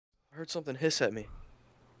heard something hiss at me.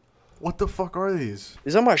 What the fuck are these?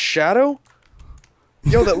 Is that my shadow?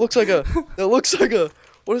 Yo, that looks like a. That looks like a.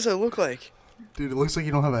 What does that look like? Dude, it looks like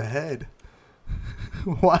you don't have a head.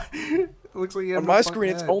 Why? It looks like you have On no my fucking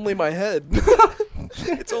screen, it's head. only my head.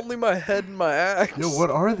 It's only my head and my axe. Yo, what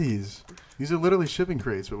are these? These are literally shipping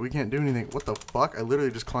crates, but we can't do anything. What the fuck? I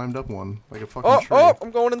literally just climbed up one like a fucking tree. Oh, I'm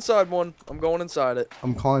going inside one. I'm going inside it.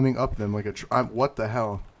 I'm climbing up them like a tree. What the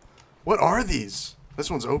hell? What are these? This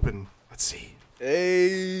one's open. Let's see.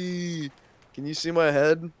 Hey, can you see my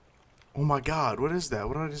head? Oh my god, what is that?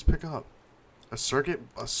 What did I just pick up? A circuit?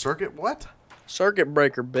 A circuit? What? Circuit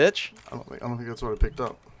breaker, bitch. I don't think that's what I picked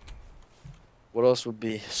up. What else would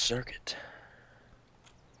be circuit?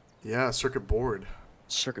 Yeah, a circuit board.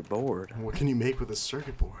 Circuit board. What can you make with a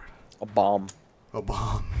circuit board? A bomb. A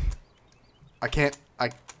bomb. I can't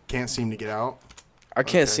seem to get out. I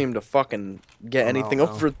can't Okay. seem to fucking get I'm anything out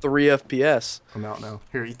now. over 3 FPS. I'm out now.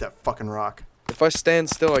 Here, eat that fucking rock. If I stand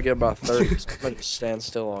still, I get about 30. So I'm gonna just stand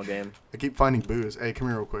still all game. I keep finding booze. Hey, come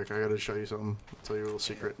here real quick. I gotta show you something. I'll tell you a little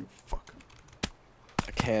secret. You fuck.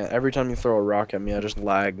 I can't. Every time you throw a rock at me, I just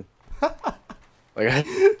lag.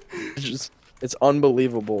 It's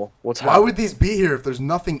unbelievable what's Why happening. would these be here if there's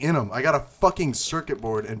nothing in them? I got a fucking circuit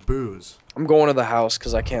board and booze. I'm going to the house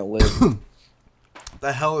because I can't live.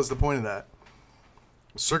 The hell is the point of that?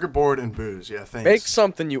 Circuit board and booze. Yeah, thanks. Make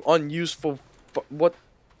something, you unuseful. What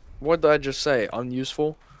did I just say?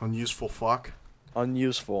 Unuseful? Unuseful fuck.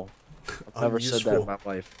 Unuseful. I've never said that in my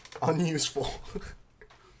life. Unuseful.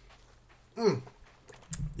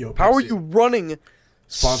 Yo, How are Pepsi. you running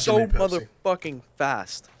Sponsor so me, Pepsi. motherfucking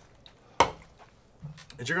fast?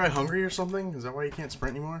 Is your guy hungry or something? Is that why you can't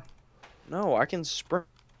sprint anymore? No, I can sprint.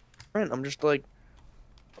 I'm just like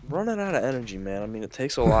running out of energy, man. I mean, it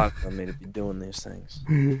takes a lot for me to be doing these things.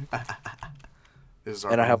 This is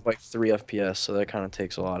our And I home. have like 3 FPS, so that kind of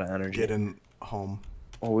takes a lot of energy. Get in home.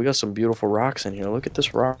 Oh, we got some beautiful rocks in here. Look at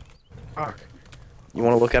this rock. You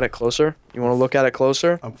want to look at it closer? You want to look at it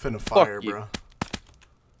closer? I'm finna fire, you. bro.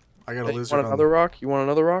 I got a Hey, you lizard want another rock? You want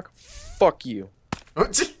another rock? Fuck you.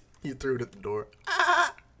 on. You threw it at the door.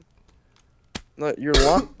 No, you're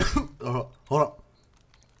locked. Hold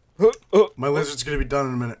up. My lizard's gonna be done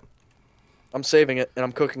in a minute. I'm saving it, and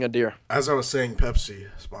I'm cooking a deer. As I was saying, Pepsi,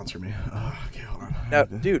 sponsor me. Okay, hold on. Now,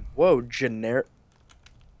 dude, whoa, generic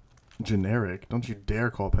Generic? Don't you dare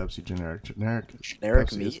call Pepsi generic. Generic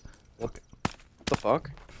Pepsi meat? is- What the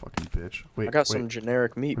fuck? Fucking bitch. Wait, I got wait. some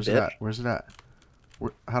generic meat, Where's bitch. it at? Where's it at?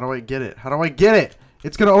 How do I get it? How do I get it?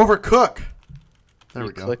 It's gonna overcook. There You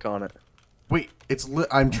we go. click on it. Wait, it's lit.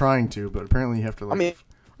 I'm trying to, but apparently you have to like. I mean,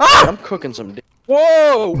 I'm cooking some deer.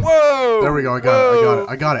 Whoa, whoa! There we go. I got it. I got it.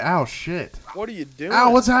 I got it. Ow, shit. What are you doing?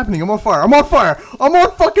 Ow, what's happening? I'm on fire. I'm on fire. I'm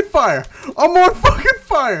on fucking fire. I'm on fucking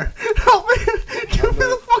fire. Help me. Get me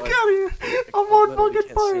the fuck out of here. I'm on literally fucking can't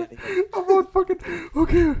see fire. anything. I'm on fucking.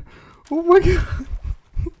 Okay. Oh my god.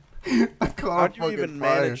 I caught on How'd you fucking even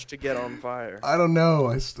fire. manage to get on fire? I don't know.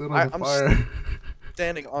 I stood on the I'm fire.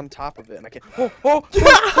 Standing on top of it, and I can't. Oh,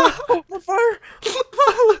 I'm on fire!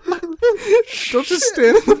 Don't just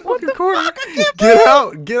stand in the fucking corner. Get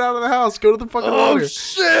out. Get out of the house. Go to the fucking Oh water.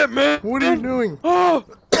 shit, man! What are you doing? Oh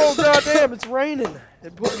goddamn! It's raining.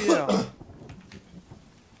 It put me out.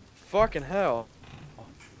 Fucking hell,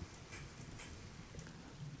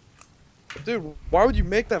 dude! Why would you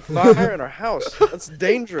make that fire in our house? That's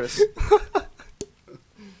dangerous.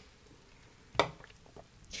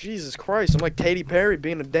 Jesus Christ! I'm like Katy Perry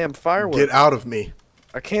being a damn firework. Get out of me.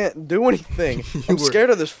 I can't do anything. You I'm were- scared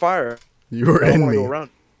of this fire. You are I don't in wanna me. go around.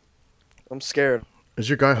 I'm scared. Is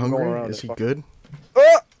your guy going hungry? around Is it. he Fuck. good?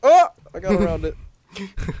 I got around it.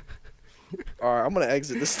 Alright, I'm gonna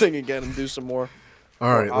exit this thing again and do some more.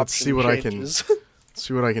 All right, let's see what changes.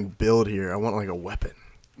 I can build here. I want like a weapon.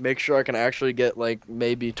 Make sure I can actually get like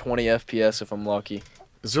maybe 20 FPS if I'm lucky.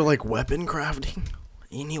 Is there like weapon crafting?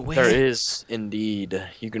 Anyway. There is indeed.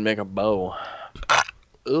 You can make a bow.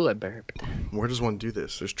 Ooh, I burped. Where does one do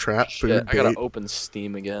this? There's trap, Shit, food, I gotta bait. open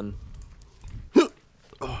Steam again.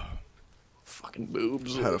 Fucking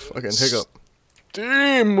boobs. Had a fucking hiccup.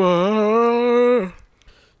 Steam.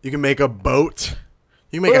 You can make a boat.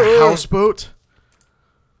 You can make a houseboat.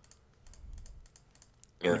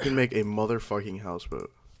 You can make a motherfucking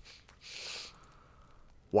houseboat.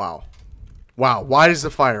 Wow. Wow, why is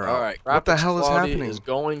the fire out? All right. What the hell is quality happening? Is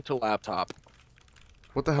going to laptop.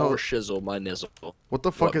 What the hell? Or shizzle my nizzle. What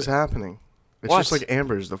the fuck What? is happening? It's What? just like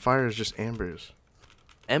ambers. The fire is just ambers.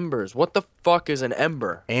 Embers. What the fuck is an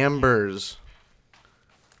ember? Ambers.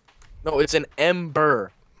 No, it's an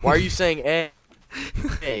ember. Why are you saying A?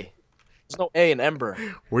 A. There's no A in ember.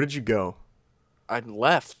 Where did you go? I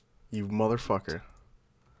left. You motherfucker.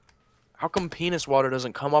 How come penis water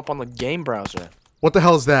doesn't come up on the game browser? What the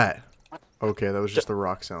hell is that? Okay, that was just the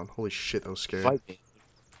rock sound. Holy shit, that was scary. Invite me.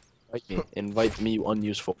 Invite me. Invite me, you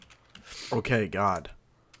unuseful. Okay, God.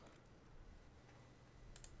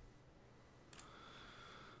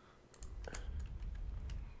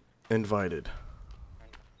 Invited.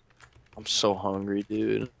 I'm so hungry,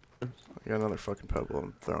 dude. I got another fucking pebble.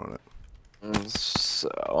 I'm throwing it. I'm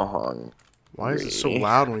so hungry. Why is it so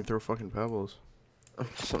loud when we throw fucking pebbles?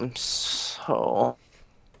 I'm so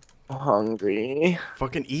hungry.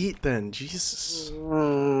 Fucking eat then, Jesus.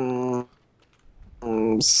 I'm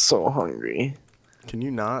so hungry. Can you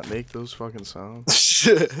not make those fucking sounds?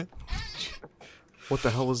 Shit. What the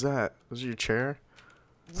hell was that? Was it your chair?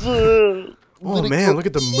 Oh man, look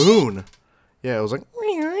at the moon. Yeah, it was like.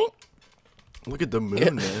 Look at the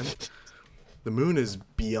moon, man. The moon is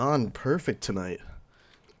beyond perfect tonight.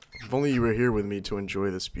 If only you were here with me to enjoy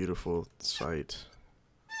this beautiful sight.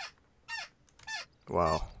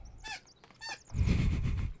 Wow.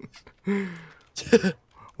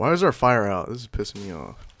 Why is our fire out? This is pissing me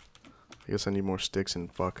off. I guess I need more sticks and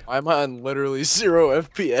fuck. I'm on literally 0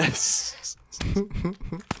 FPS.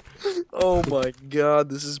 Oh my god,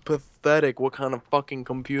 this is pathetic. What kind of fucking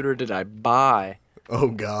computer did I buy? Oh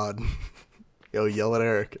god. Yo, yell at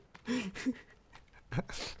Eric. You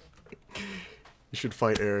should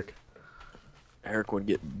fight Eric. Eric would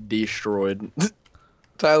get destroyed.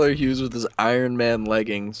 Tyler Hughes with his Iron Man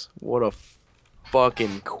leggings. What a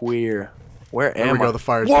fucking queer. Where am I? There we go, the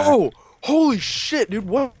fire's Whoa! back. Holy shit, dude.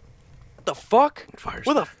 What the fuck? Fire's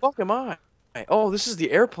Where the back. fuck am I? Oh, this is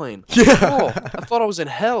the airplane. Yeah. Oh, I thought I was in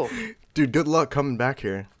hell. Dude, good luck coming back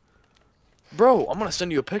here. Bro, I'm gonna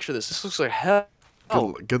send you a picture of this. This looks like hell.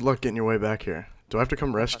 Good luck getting your way back here. Do I have to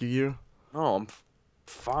come rescue you? No, I'm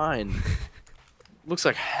fine. Looks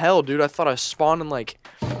like hell, dude. I thought I spawned in like,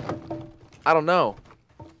 I don't know.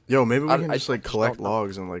 Yo, maybe we can I just like just collect don't know.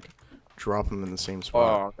 logs and like drop them in the same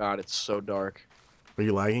spot. Oh god, it's so dark. Are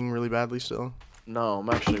you lagging really badly still? No, I'm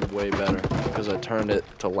actually way better because I turned it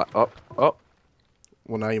to oh.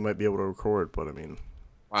 Well, now you might be able to record, but I mean.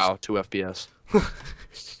 Wow, 2 FPS.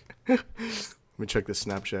 Let me check this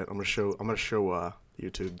Snapchat. I'm gonna show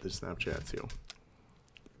YouTube the Snapchat too.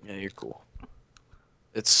 Yeah, you're cool.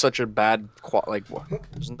 It's such a bad like.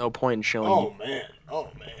 There's no point in showing you. Man. Oh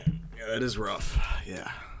man. Yeah, that is rough.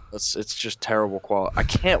 Yeah. It's just terrible quality. I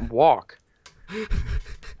can't walk.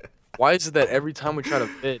 Why is it that every time we try to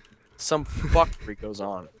fit, some fuckery goes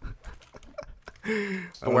on? I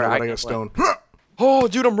don't know, I got stoned. Oh,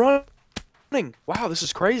 dude, I'm running. Wow, this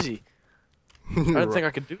is crazy. I didn't think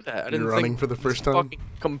I could do that. I didn't You're running think for the first this time? fucking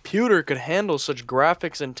computer could handle such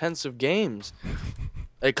graphics-intensive games.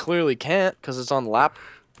 It clearly can't because it's on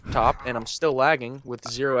laptop and I'm still lagging with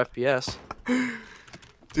 0 FPS.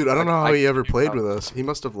 Dude, I don't know how he ever played with us. He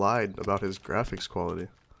must have lied about his graphics quality.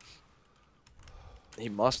 He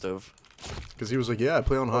must have. Because he was like, yeah, I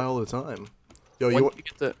play on high all the time. Yo,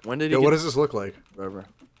 When did he yo, get what does this look like? Whatever.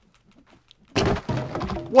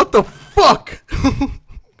 What the fuck?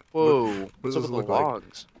 Whoa. What does What's up this with look the like?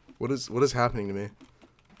 logs? What is happening to me?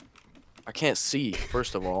 I can't see,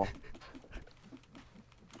 first of all.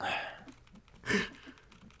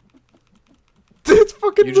 It's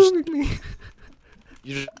fucking You just- moving me.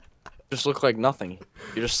 You just look like nothing.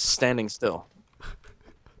 You're just standing still.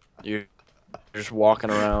 You're just walking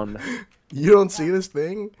around. You don't see this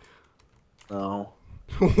thing? No.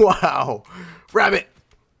 Wow. Rabbit.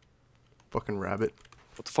 Fucking rabbit.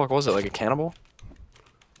 What the fuck was it? Like a cannibal?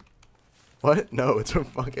 What? No, it's a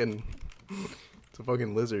fucking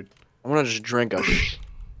lizard. I'm gonna just drink a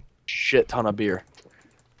shit ton of beer.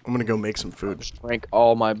 I'm gonna go make some food. Just drank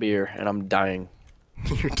all my beer and I'm dying.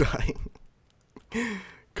 You're dying.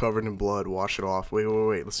 Covered in blood. Wash it off. Wait.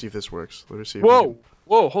 Let's see if this works. Let me see. If Whoa!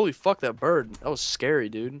 Whoa! Holy fuck! That bird. That was scary,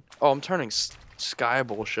 dude. Oh, I'm turning sky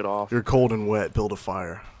bullshit off. You're cold and wet. Build a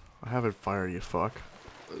fire. I have a fire, you fuck.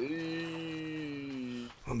 Let me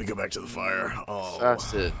go back to the fire. Oh.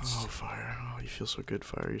 That's it. Oh, fire. Oh, you feel so good,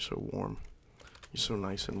 fire. You're so warm. You're so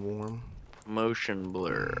nice and warm. Motion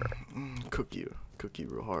blur. Cook you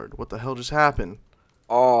real hard. What the hell just happened?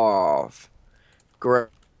 Off.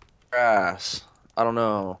 Grass. I don't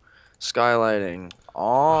know. Skylighting.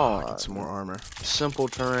 On. Get some more armor. Simple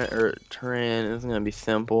terrain isn't gonna be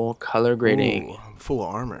simple. Color grading. Ooh, I'm full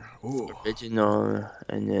of armor. Ooh. Original.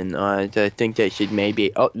 And then I think that should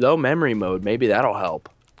maybe low memory mode. Maybe that'll help.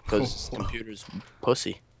 Because this computer's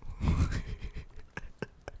pussy.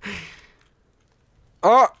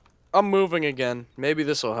 Oh, I'm moving again. Maybe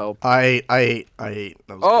this will help. I ate.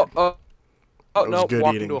 That was good. Oh That was no! good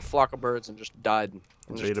Walked eating. into a flock of birds and just died. And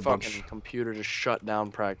Just just ate a fucking bunch. computer just shut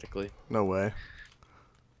down practically. No way.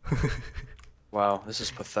 Wow, this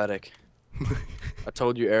is pathetic. I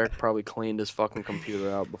told you Eric probably cleaned his fucking computer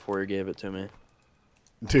out before he gave it to me.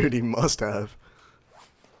 Dude, he must have.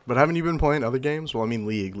 But haven't you been playing other games? Well, I mean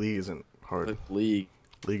League. League isn't hard. League.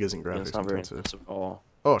 League isn't Yeah, it's graphics not very intensive. intensive at all.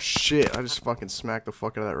 Oh shit, I just fucking smacked the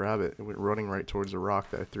fuck out of that rabbit. It went running right towards the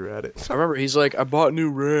rock that I threw at it. I remember he's like, I bought new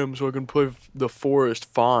RAM so I can play the forest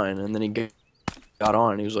fine. And then he got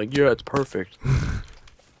on and he was like, yeah, it's perfect.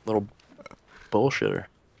 Little bullshitter.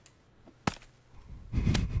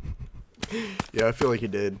 Yeah, I feel like he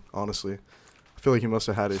did, honestly. I feel like he must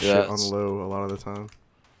have had his shit on low a lot of the time.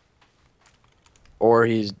 Or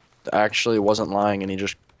he actually wasn't lying and he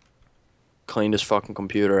just cleaned his fucking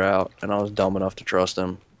computer out and I was dumb enough to trust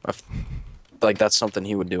him. Like, that's something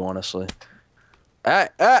he would do, honestly.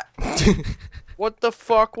 What the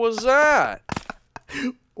fuck was that?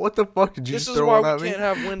 What the fuck did you This just is throw why one at we me? can't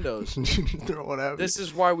have windows. Did you throw one at me? This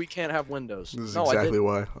is why we can't have windows. This is No, I exactly didn't.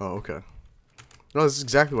 why. Oh, okay. No, this is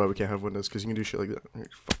exactly why we can't have windows, because you can do shit like that. Here,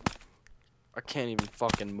 fuck. I can't even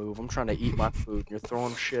fucking move. I'm trying to eat my food. You're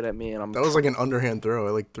throwing shit at me and I'm... That was like an underhand throw. I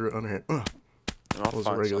like threw it underhand. That was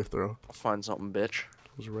a regular throw. I'll find something, bitch.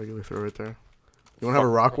 That was a regular throw right there. You wanna have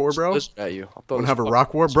a rock war, bro? At you. Wanna have a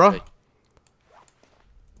rock war, bro?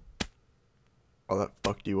 Oh, that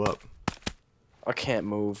fucked you up. I can't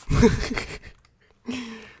move.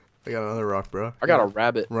 I got another rock, bro. I got a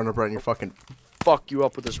rabbit. Run up right in your fucking... Fuck you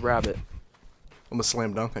up with this rabbit. I'm gonna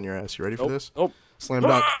slam dunk on your ass. You ready for Nope. this? Nope. Slam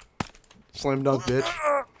dunk. Slam dunk,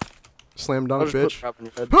 bitch. Slam I'll dunk, just put bitch. a trap in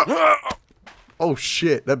your head. Oh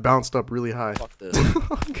shit, that bounced up really high. Fuck this.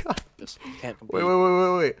 Oh god. This can't compete. Wait.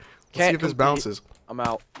 Let's see Can't if this compete. bounces. I'm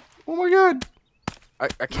out. Oh my god. I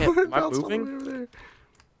can't. Am I Bounced all the way moving? over there.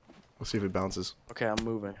 Let's see if it bounces. Okay, I'm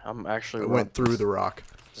moving. I'm actually. It went through the rock.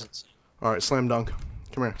 It's- Alright, slam dunk.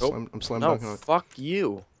 Come here. Nope. I'm slam No, dunking on it. fuck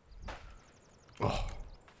you. Oh,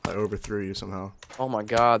 I overthrew you somehow. Oh my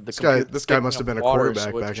god. This guy must have been a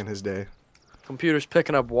quarterback back in his day. Computer's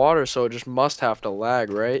picking up water, so it just must have to lag,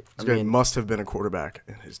 right? This guy must have been a quarterback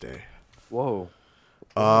in his day. Whoa.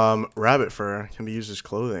 Rabbit fur can be used as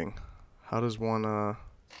clothing. How does one,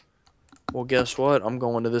 Well, guess what? I'm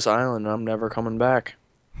going to this island and I'm never coming back.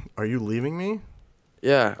 Are you leaving me?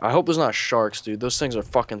 Yeah, I hope there's not sharks, dude. Those things are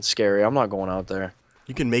fucking scary. I'm not going out there.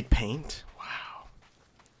 You can make paint? Wow.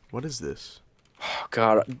 What is this? Oh,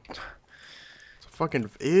 God. It's a fucking...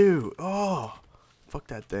 Ew. Oh. Fuck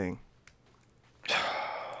that thing.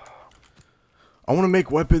 I want to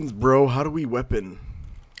make weapons, bro. How do we weapon?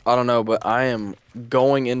 I don't know, but I am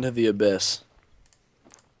going into the abyss.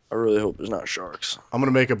 I really hope there's not sharks. I'm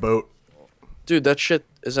going to make a boat. Dude, that shit,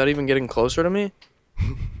 is that even getting closer to me?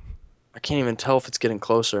 I can't even tell if it's getting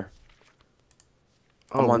closer.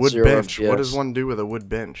 I'm Oh, on wood 0 bench. What FPS. does one do with a wood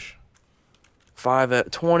bench? 20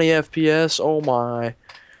 FPS. Oh my.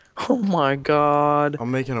 Oh my god.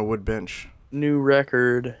 I'm making a wood bench. New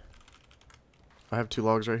record. I have 2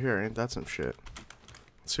 logs right here. Ain't that some shit?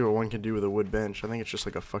 Let's see what one can do with a wood bench. I think it's just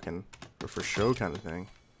like a fucking for show kind of thing.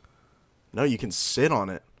 No, you can sit on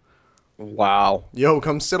it. Wow. Yo,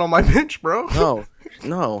 come sit on my bench, bro. No.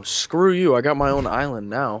 No. Screw you. I got my own island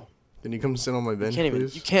now. Can you come sit on my bench, You can't even.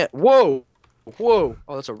 please? You can't. Whoa. Whoa.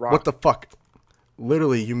 Oh, that's a rock. What the fuck?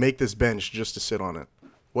 Literally, you make this bench just to sit on it.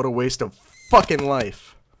 What a waste of fucking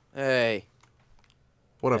life. Hey.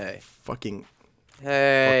 What a Hey. fucking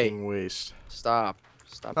waste. Stop.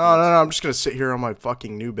 Stop. No, I'm just gonna sit here on my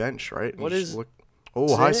fucking new bench, right? And What just is look.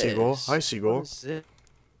 Oh, hi, this? Seagull. Hi, Seagull. What is it?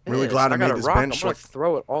 I'm really glad I made got a this rock. bench I'm gonna look-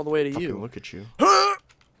 throw it all the way to Fucking you. look at you. I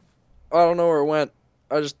don't know where it went.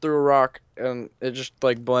 I just threw a rock and it just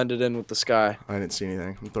like blended in with the sky. I didn't see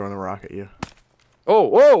anything. I'm throwing a rock at you. Oh,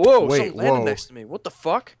 whoa! Wait, Something landed whoa. next to me. What the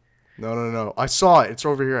fuck? No. I saw it. It's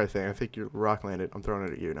over here, I think. I think your rock landed. I'm throwing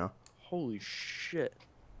it at you now. Holy shit!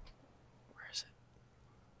 Where is it?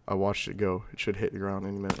 I watched it go. It should hit the ground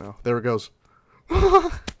any minute now. There it goes.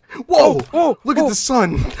 Whoa! Whoa! Look at the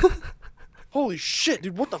sun. Holy shit,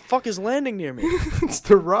 dude! What the fuck is landing near me? It's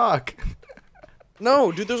the rock.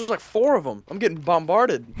 No, dude, there's like 4 of them. I'm getting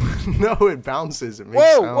bombarded. No, it bounces. It makes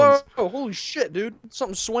Whoa! sounds. Whoa! Holy shit, dude!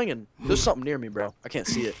 Something's swinging. There's something near me, bro. I can't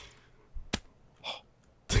see it.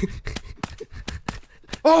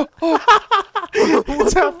 Oh!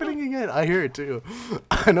 It's happening again. I hear it too.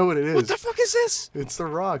 I know what it is. What the fuck is this? It's the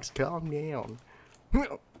rocks. Calm down.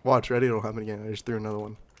 Watch, ready? It'll happen again. I just threw another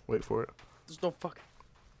one. Wait for it. There's no fucking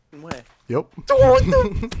way. Yep. Oh, what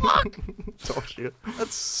the fuck? Oh shit.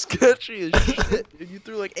 That's sketchy as shit, dude. You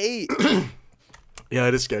threw like 8. Yeah,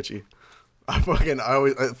 it is sketchy. I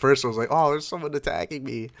always, at first I was like, oh, there's someone attacking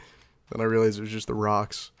me. Then I realized it was just the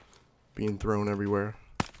rocks being thrown everywhere.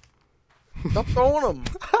 Stop throwing them.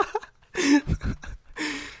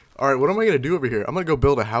 Alright, what am I gonna do over here? I'm gonna go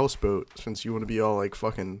build a houseboat since you wanna be all like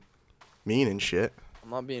fucking mean and shit.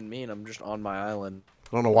 I'm not being mean, I'm just on my island. I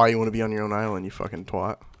don't know why you wanna be on your own island, you fucking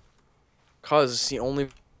twat. Cause it's the only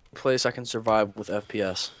place I can survive with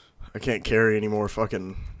FPS. I can't carry any more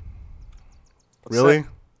fucking... What's Really? that?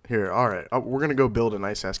 Here, alright. We're gonna go build a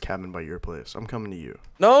nice-ass cabin by your place. I'm coming to you.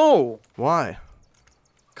 No! Why?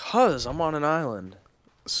 Cause I'm on an island.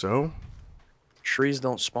 So? Trees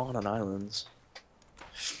don't spawn on islands.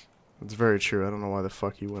 That's very true. I don't know why the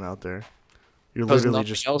fuck you went out there. You're 'Cause literally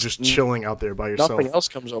nothing just chilling out there by yourself. Nothing else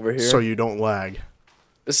comes over here. So you don't lag.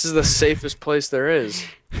 This is the safest place there is.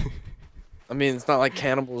 I mean, it's not like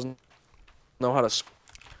cannibals know how to...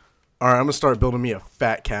 Alright, I'm gonna start building me a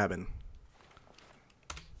fat cabin.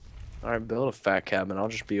 Alright, build a fat cabin. I'll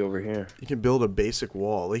just be over here. You can build a basic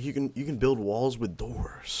wall. Like you can build walls with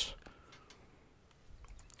doors.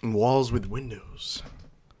 And walls with windows.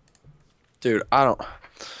 Dude, I'm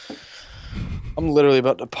literally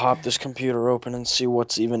about to pop this computer open and see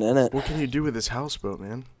what's even in it. What can you do with this houseboat,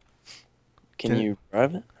 man? Can you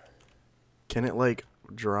drive it? Can it like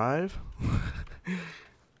drive?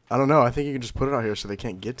 I don't know. I think you can just put it out here so they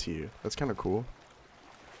can't get to you. That's kind of cool.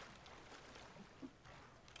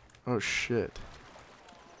 Oh shit.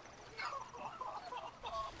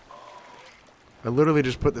 I literally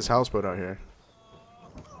just put this houseboat out here.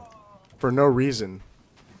 For no reason.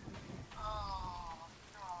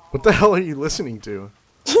 What the hell are you listening to?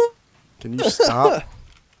 Can you stop?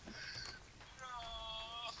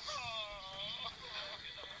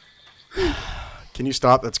 Can you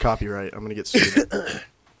stop? That's copyright. I'm gonna get sued.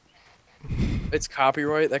 It's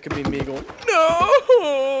copyright. That could be me going,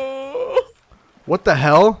 no! What the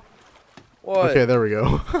hell? What? Okay, there we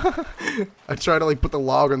go. I tried to like put the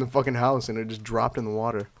log on the fucking house and it just dropped in the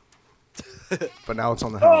water. But now it's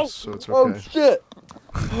on the house, so it's okay. Oh, shit!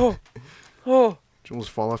 Oh, oh. Did you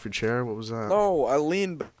almost fall off your chair? What was that? No, I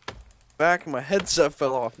leaned back and my headset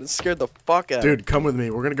fell off. It scared the fuck out of me. Dude, come with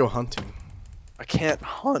me. We're gonna go hunting. I can't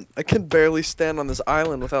hunt. I can barely stand on this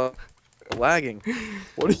island without lagging.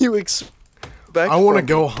 What do you expect? I want to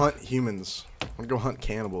go hunt humans. I want to go hunt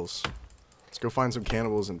cannibals. Let's go find some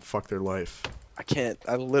cannibals and fuck their life. I can't.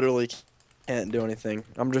 I literally can't do anything.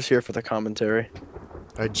 I'm just here for the commentary.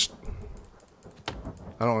 I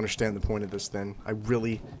don't understand the point of this then. I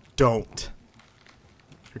really don't.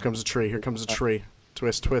 Here comes a tree. Here comes a tree.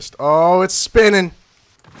 Twist, twist. Oh, it's spinning.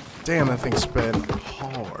 Damn, that thing spin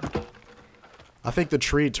hard. I think the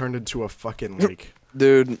tree turned into a fucking, like...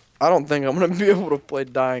 Dude, I don't think I'm going to be able to play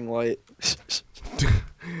Dying Light.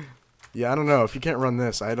 Yeah, I don't know. If you can't run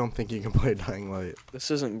this, I don't think you can play Dying Light. This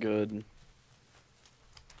isn't good.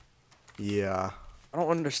 Yeah. I don't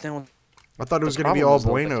understand what... I thought it was going to be all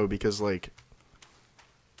bueno because, like...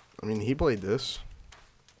 I mean, he played this.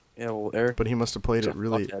 Yeah, well, Eric... But he must have played it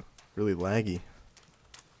really laggy.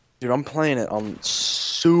 Dude, I'm playing it on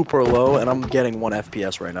super low, and I'm getting 1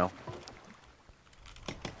 FPS right now.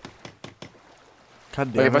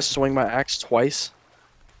 God damn Like, if I it. swing my axe twice,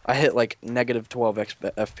 I hit, like, negative 12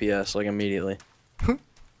 FPS, like, immediately. I'm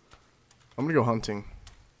gonna go hunting.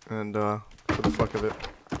 And, for the fuck of it.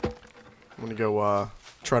 I'm gonna go,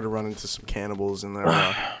 try to run into some cannibals in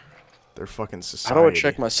their fucking society. How do I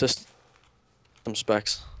check my system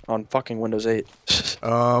specs on fucking Windows 8?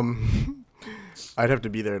 I'd have to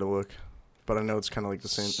be there to look. But I know it's kind of like the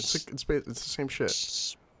same. It's the same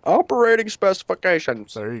shit. Operating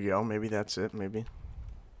specifications. So there you go. Maybe that's it. Maybe.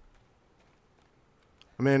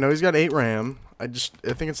 I mean, I know he's got 8 RAM. I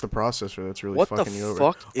think it's the processor that's really fucking you over.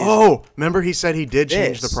 What the fuck is Oh, remember he said he did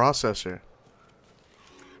change the this? processor.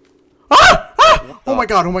 Ah! Ah! Oh my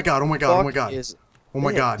god! Oh my god! Oh my god! Oh my god! Oh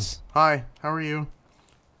my god! this? Hi. How are you?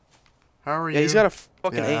 How are you? Yeah, he's got a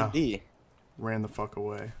fucking Yeah. AMD. Ran the fuck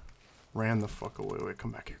away. Ran the fuck away. Wait,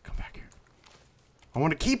 come back here. Come back here. I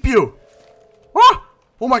want to keep you. Ah!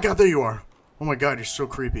 Oh my god, there you are. Oh my god, you're so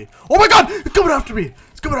creepy. Oh my god! It's coming after me!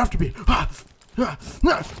 It's coming after me! Ah! Ah!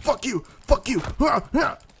 Ah! Fuck you! Fuck you! Ah!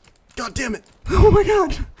 Ah! God damn it! Oh my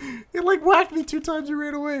god! It like whacked me 2 times and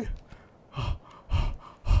ran away.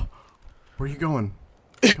 Where are you going?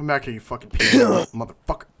 Come back here, you fucking piece of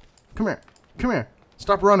motherfucker. Come here. Come here.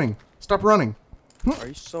 Stop running. Stop running. Are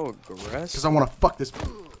you so aggressive? Because I want to fuck this.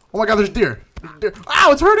 Oh my god, there's deer. Deer.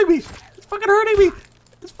 Ow, it's hurting me. It's fucking hurting me.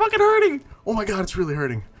 It's fucking hurting. Oh my god, it's really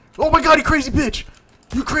hurting. Oh my god, you crazy bitch.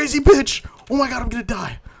 You crazy bitch. Oh my god, I'm gonna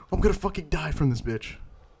die. I'm gonna fucking die from this bitch.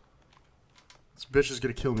 This bitch is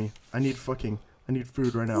gonna kill me. I need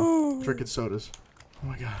food right now. Drinking sodas. Oh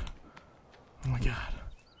my god. Oh my god.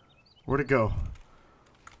 Where'd it go?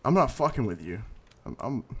 I'm not fucking with you.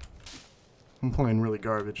 I'm playing really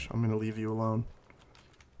garbage. I'm gonna leave you alone.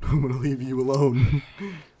 I'm gonna leave you alone.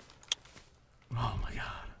 Oh my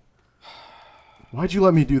god. Why'd you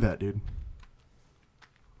let me do that, dude?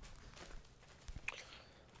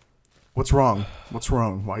 What's wrong? What's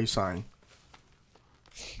wrong? Why are you sighing?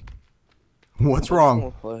 What's wrong? I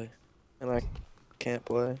just wanna play, and I can't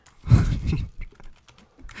play. I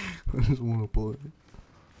just want to play.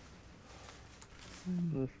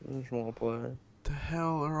 I just wanna play. The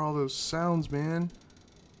hell are all those sounds, man?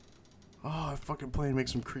 Oh, I fucking play and make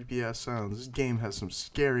some creepy ass sounds. This game has some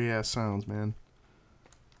scary ass sounds, man.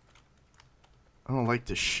 I don't like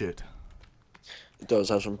this shit. It does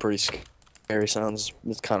have some pretty scary sounds.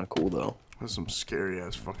 It's kind of cool though. There's some scary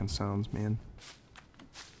ass fucking sounds, man.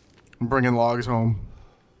 I'm bringing logs home.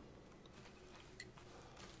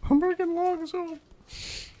 I'm bringing logs home.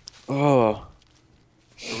 Oh.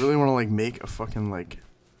 I really want to like make a fucking like.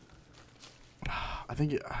 I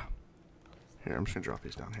think it. Here, I'm just gonna drop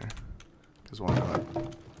these down here. Cause why not?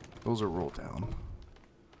 Those are rolled down.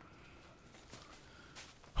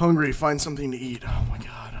 Hungry, find something to eat. Oh my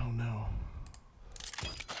god, oh no.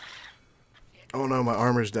 Oh no, my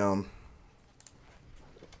armor's down.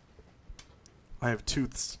 I have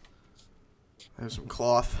tooths. I have some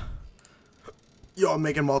cloth. Yo, I'm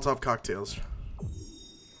making Molotov cocktails.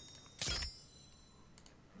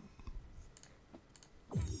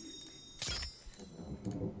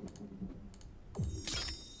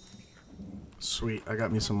 Sweet, I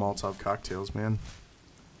got me some Molotov cocktails, man.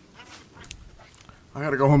 I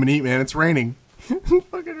gotta go home and eat, man. It's raining. It's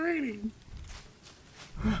fucking raining.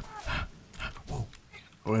 Whoa.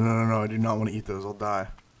 Oh, no. I do not want to eat those. I'll die.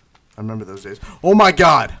 I remember those days. Oh my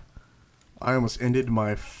god! I almost ended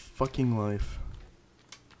my fucking life.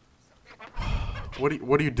 What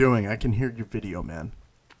are you doing? I can hear your video, man.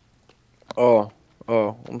 Oh,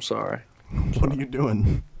 I'm sorry. What are you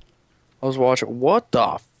doing? I was watching. What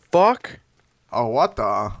the fuck? Oh, what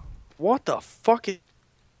the? What the fuck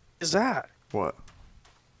is that? What?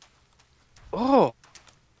 Oh.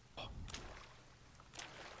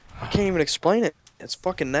 I can't even explain it. It's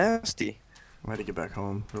fucking nasty. I had to get back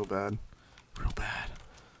home real bad. Real bad.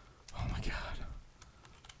 Oh my god.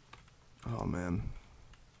 Oh man.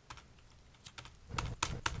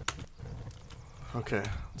 Okay,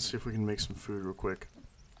 let's see if we can make some food real quick.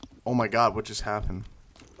 Oh my god, what just happened?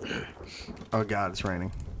 Oh god, it's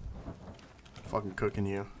raining. Fucking cooking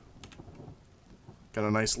you. Got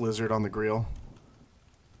a nice lizard on the grill.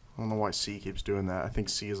 I don't know why C keeps doing that. I think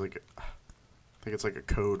C is like I think it's like a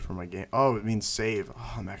code for my game. Oh, it means save.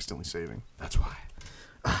 Oh, I'm accidentally saving. That's why.